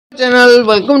Channel,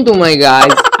 welcome to my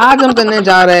guys. आज हम करने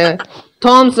जा रहे हैं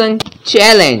थॉमसन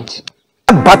चैलेंज।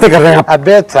 बातें कर रहे हैं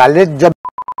अबे साले। जब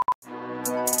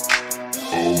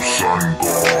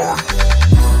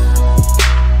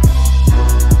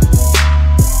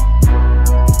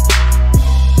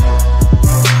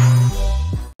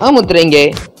हम उतरेंगे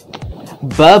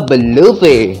बबलू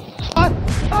पे।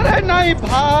 अरे नहीं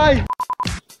भाई,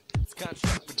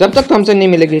 जब तक थॉमसन नहीं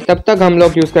मिलेगी तब तक हम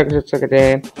लोग यूज कर सकते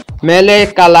हैं मेले,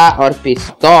 कला और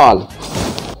पिस्तौल।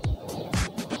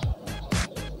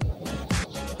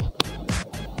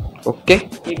 ओके,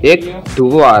 एक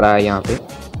धुआं आ रहा है यहाँ पे।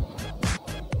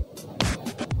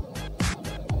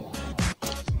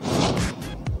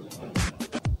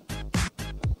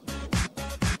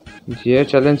 ये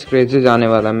चैलेंज क्रेजी जाने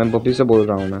वाला है, मैं बॉबी से बोल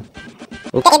रहा हूँ मैं। एक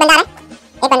बंदा आ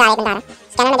रहा है,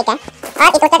 स्कैनर में दिखता है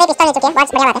और इस पे पिस्तौल मिल चुकी है। बहुत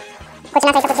बढ़िया बात है, कुछ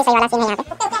ना कुछ सही वाला सीन है यहाँ पे।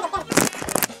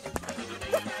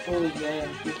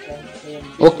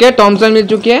 ओके, थॉमसन मिल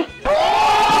चुकी है।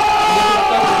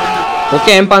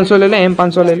 ओके, M500 ले ले,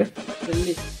 M500 ले ले।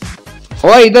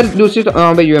 और इधर दूसरी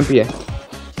हाँ भाई UMP है।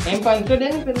 M500 दे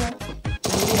ना फिर।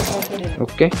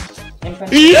 ओके,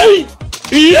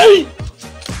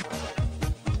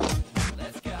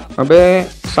 अबे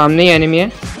सामने ही एनिमी है।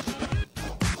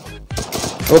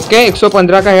 ओके,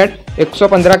 115 का हेड,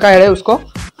 115 का हेड है उसको,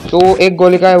 तो एक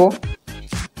गोली का है वो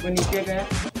नीचे गया।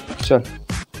 चल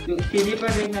सीढ़ी पर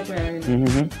देखना तो है।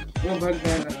 वो भाग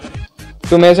गया।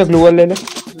 तो मेरे से ग्लूवल ले ले।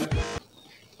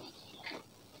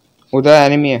 उधर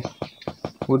एनिमी है,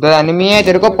 उधर एनिमी है,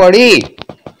 तेरे को पड़ी।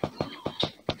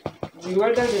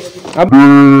 अब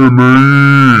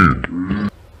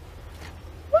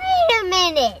Wait a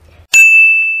minute.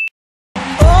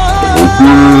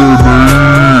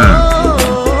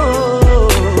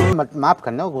 माफ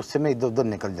करना, गुस्से में इधर उधर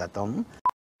निकल जाता हूँ।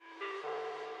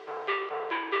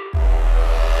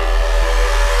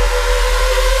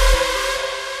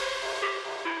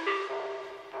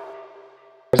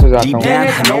 Deep down,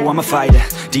 I know I'm a fighter.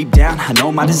 Deep down, I know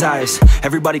my desires.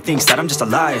 Everybody thinks that I'm just a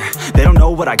liar. They don't know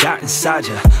what I got inside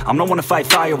ya. I'm the one to fight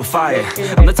fire with fire.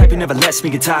 I'm the type who never lets me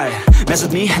get tired. Mess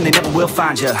with me and they never will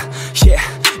find ya. Yeah,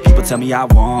 people tell me I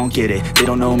won't get it. They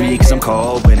don't know me cause I'm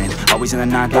cold winning. Always in the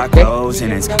ninth, like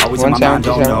closing. It's always in my mind,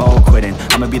 don't know quitting.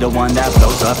 I'ma be the one that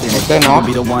blows up in it. I'ma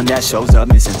be the one that shows up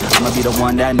missing. I'ma be the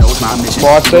one that knows my mission.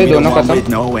 I'ma be the one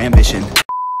with no ambition.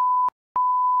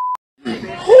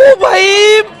 ओ भाई,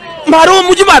 मारो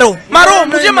मुझे, मारो मारो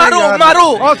मुझे, मारो मारो।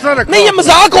 नहीं, ये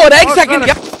मजाक हो रहा है। एक सेकंड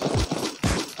क्या?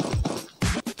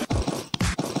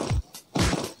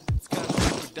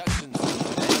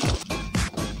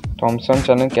 थॉमसन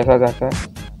चैलेंज कैसा जाता है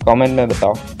कमेंट में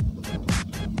बताओ।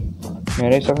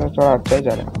 मेरे हिसाब से थोड़ा अच्छा ही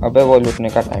जा रहा है। अबे वो लूटने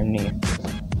का टाइम नहीं है।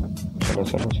 चलो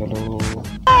चलो चलो,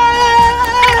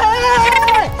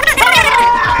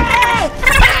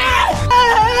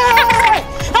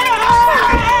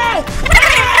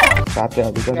 जाते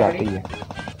अभी तो जाती है।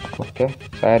 ओके,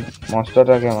 शायद मॉन्स्टर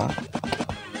रह गया वहाँ।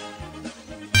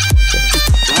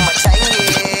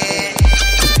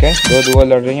 ओके, दो दुआ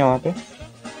लड़ रही हैं वहाँ पे।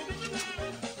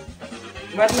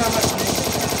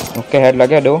 ओके, हेड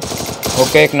लगे दो।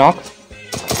 ओके, एक नॉक।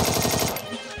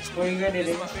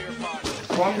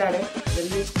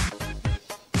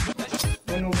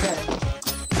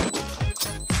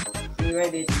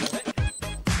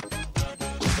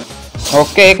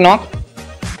 ओके, एक नॉक।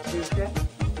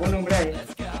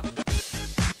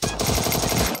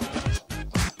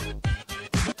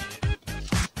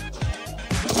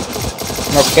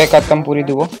 ओके, खत्म पूरी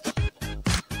दुआ।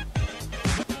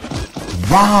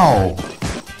 वाओ।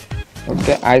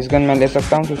 ओके, आइस गन मैं ले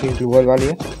सकता हूँ क्योंकि ग्लूवल वाली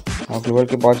है और ग्लूवल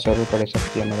की बहुत जरूरत पड़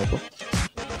सकती है मेरे को।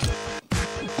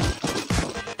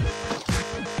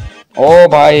 ओ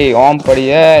भाई, ओम पड़ी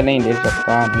है, नहीं ले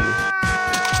सकता नहीं।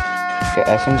 ओके,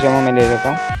 एसएमजी मैं ले लेता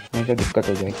हूँ, नहीं तो दिक्कत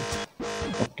हो जाएगी।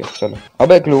 ओके चलो,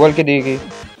 अबे ग्लूवल की देगी।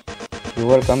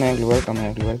 ग्लूवल कम है, ग्लूवल कम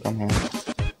है, ग्लूवल कम है।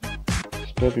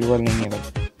 इस पर ग्लूवल नहीं है भाई।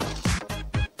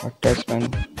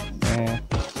 अटैचमेंट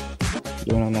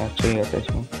दोनों में अच्छा ही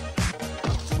अटैचमेंट।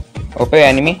 ओपे,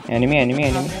 एनिमी एनिमी एनिमी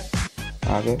एनिमी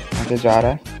आगे आगे जा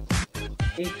रहा है।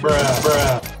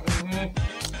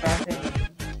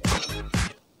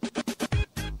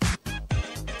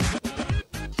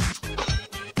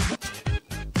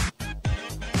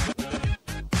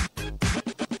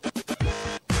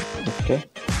 ओके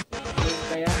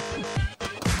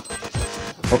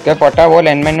ओके, फटा वो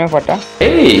लैंडमाइन में फटा।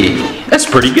 Hey, that's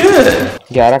pretty good.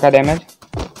 11 का डैमेज।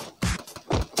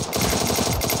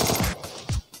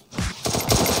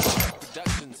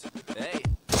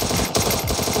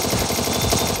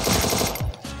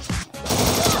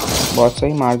 बहुत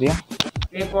सही मार दिया।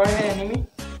 एक और है एनिमी।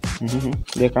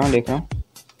 देख रहा हूँ।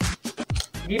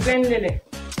 डीपेन ले ले।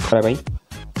 अरे भाई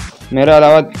मेरे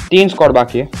अलावा 3 स्क्वाड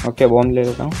बाकी है। ओके बॉम्ब ले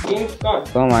लेता हूँ। 3 स्क्वाड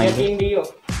कम आएंगे। 3 डीओ।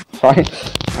 सॉरी,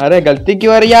 अरे गलती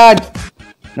क्यों हो रही है आज?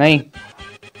 नहीं,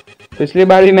 पिछली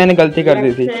बार भी मैंने गलती कर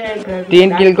दी थी।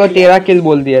 3 किल को 13 किल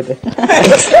बोल दिए थे।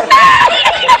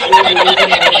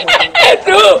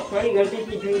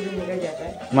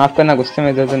 माफ करना, गुस्से में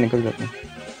इधर से निकल जाते हैं।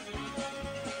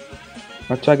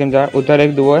 अच्छा गेम जा। उधर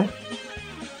एक दुओ है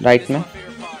राइट में।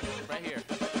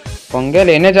 पंगे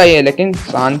लेने चाहिए लेकिन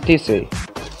शांति से।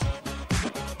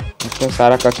 तो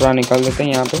सारा कचरा निकाल देते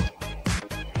हैं यहाँ पे।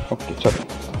 ओके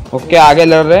चलो। ओके आगे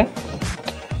लड़ रहे,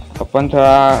 अपन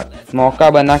थोड़ा मौका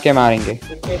बना के मारेंगे।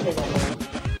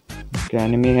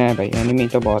 एनिमी है भाई, एनिमी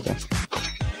तो बहुत है।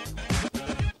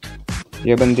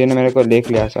 ये बंदे ने मेरे को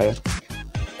देख लिया शायद।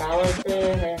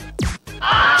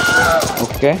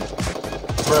 ओके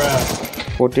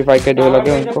 45 के 2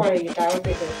 लगे उनको।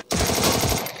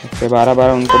 ओके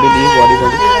 12 उनको भी दी बॉडी।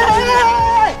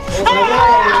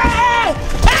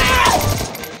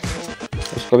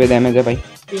 उसको भी डैमेज है भाई।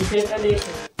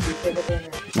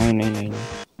 नहीं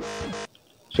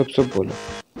चुप बोलो।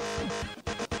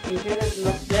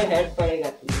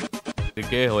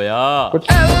 के होया कुछ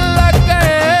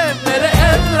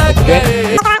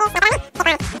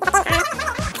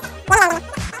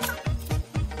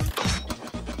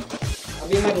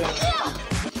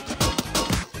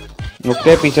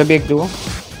ओके पीछे भी एक दो।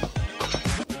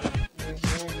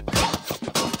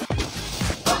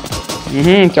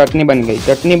 चटनी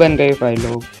बन गई भाई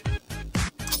लोग।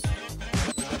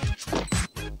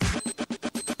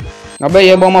 अबे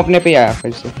ये बम अपने पे आया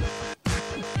फिर से।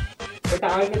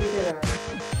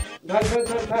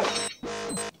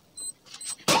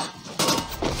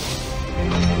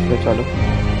 तो चलो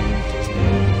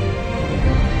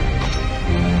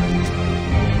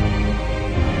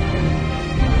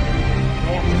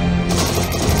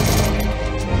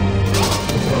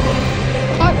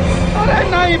अरे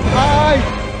नहीं भाई।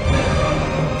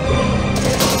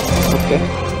 ओके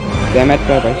डैमेज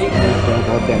कर भाई,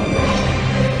 बहुत डैमेज है।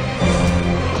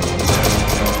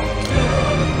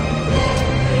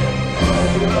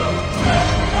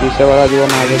 पीछे वाला जो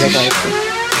मार देगा साइड से।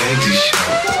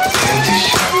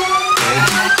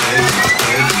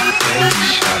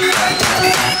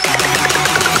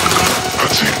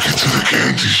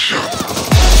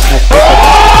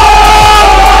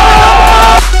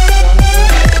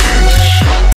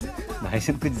 भाई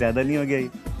साहब कुछ ज्यादा नहीं हो गया ये?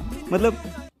 मतलब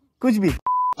कुछ भी।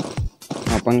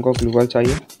 अपन को ग्लूवल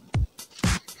चाहिए।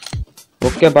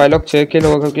 ओके भाई लोग 6 किल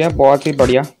हो गए, बहुत ही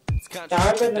बढ़िया।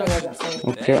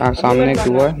 ओके सामने एक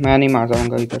दुआ है, मैं नहीं मार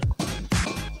जाऊंगा इधर।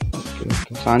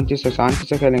 ओके शांति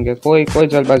से खेलेंगे, कोई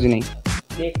जल्दबाजी नहीं।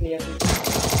 देख लिया।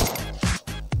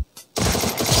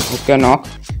 Okay knock.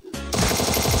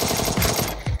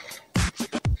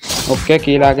 ओके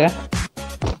किल आ गया।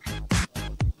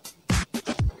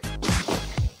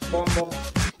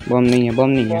 बम नहीं है।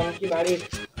 बम की बारिश,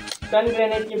 स्टन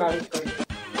ग्रेनेड की बारिश कर।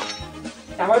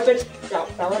 टावर पे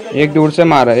एक दूर से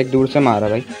मारा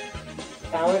भाई।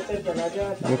 टावर से चला जा।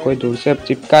 ये कोई दूर से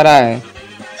चिपका रहा है।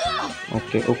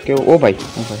 ओके ओ भाई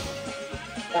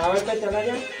टावर पे चला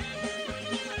जा।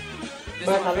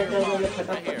 बस हमें चलो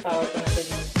फटाफट टावर पे।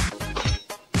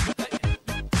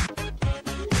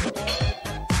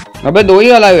 अबे 2 ही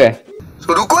अलाइव है।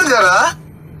 रुको जरा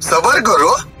सब्र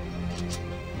करो।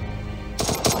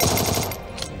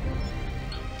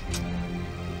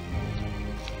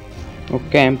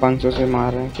 ओके M500 से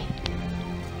मार रहे हैं।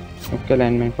 ओके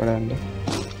लाइन में पड़ा अंदर।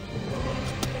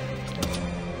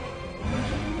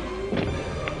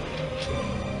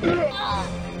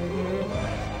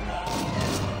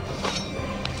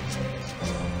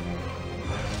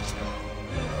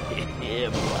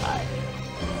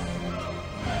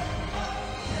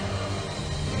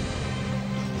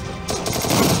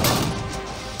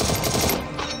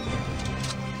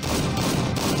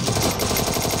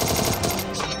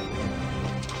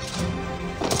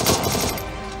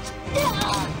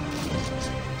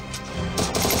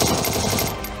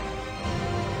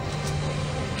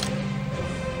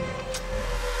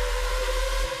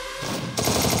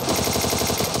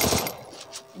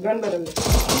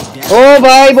 ओ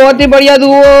भाई बहुत ही बढ़िया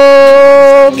दुओ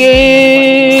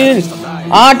किल।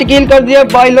 8 किल कर दिया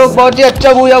भाई लोग, बहुत ही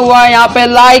अच्छा बुआ हुआ है। यहाँ पे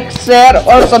लाइक शेयर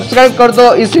और सब्सक्राइब कर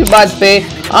दो इसी बात पे।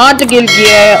 8 किल किए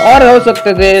हैं और हो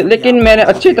सकते थे लेकिन मैंने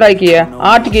अच्छी ट्राई की है।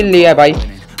 8 किल लिया है भाई।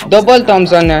 डबल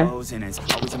थॉम्सन है,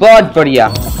 बहुत बढ़िया।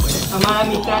 हमारा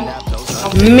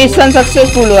मिशन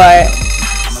सक्सेसफुल हुआ है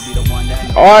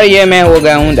और ये मैं हो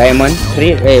गया हूँ डायमंड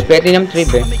 3 प्लेटिनम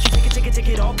 3 पे।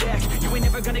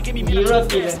 0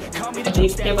 किल है।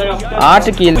 देखते पर doctor 8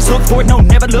 kill. Always look forward, no,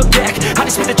 never look back. I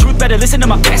just spit the truth, better listen to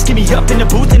my facts. Get me up in the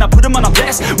booth and I put them on a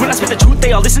blast. When I spit the truth,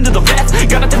 they all listen to the facts.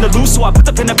 Got nothing to lose, so I put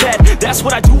the pen to bed. That's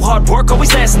what I do, hard work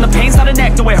always lasts. And the pain's not an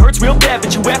act, no, it hurts real bad.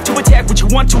 But you have to attack what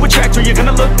you want to attract, or you're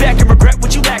gonna look back and regret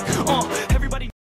what you lack.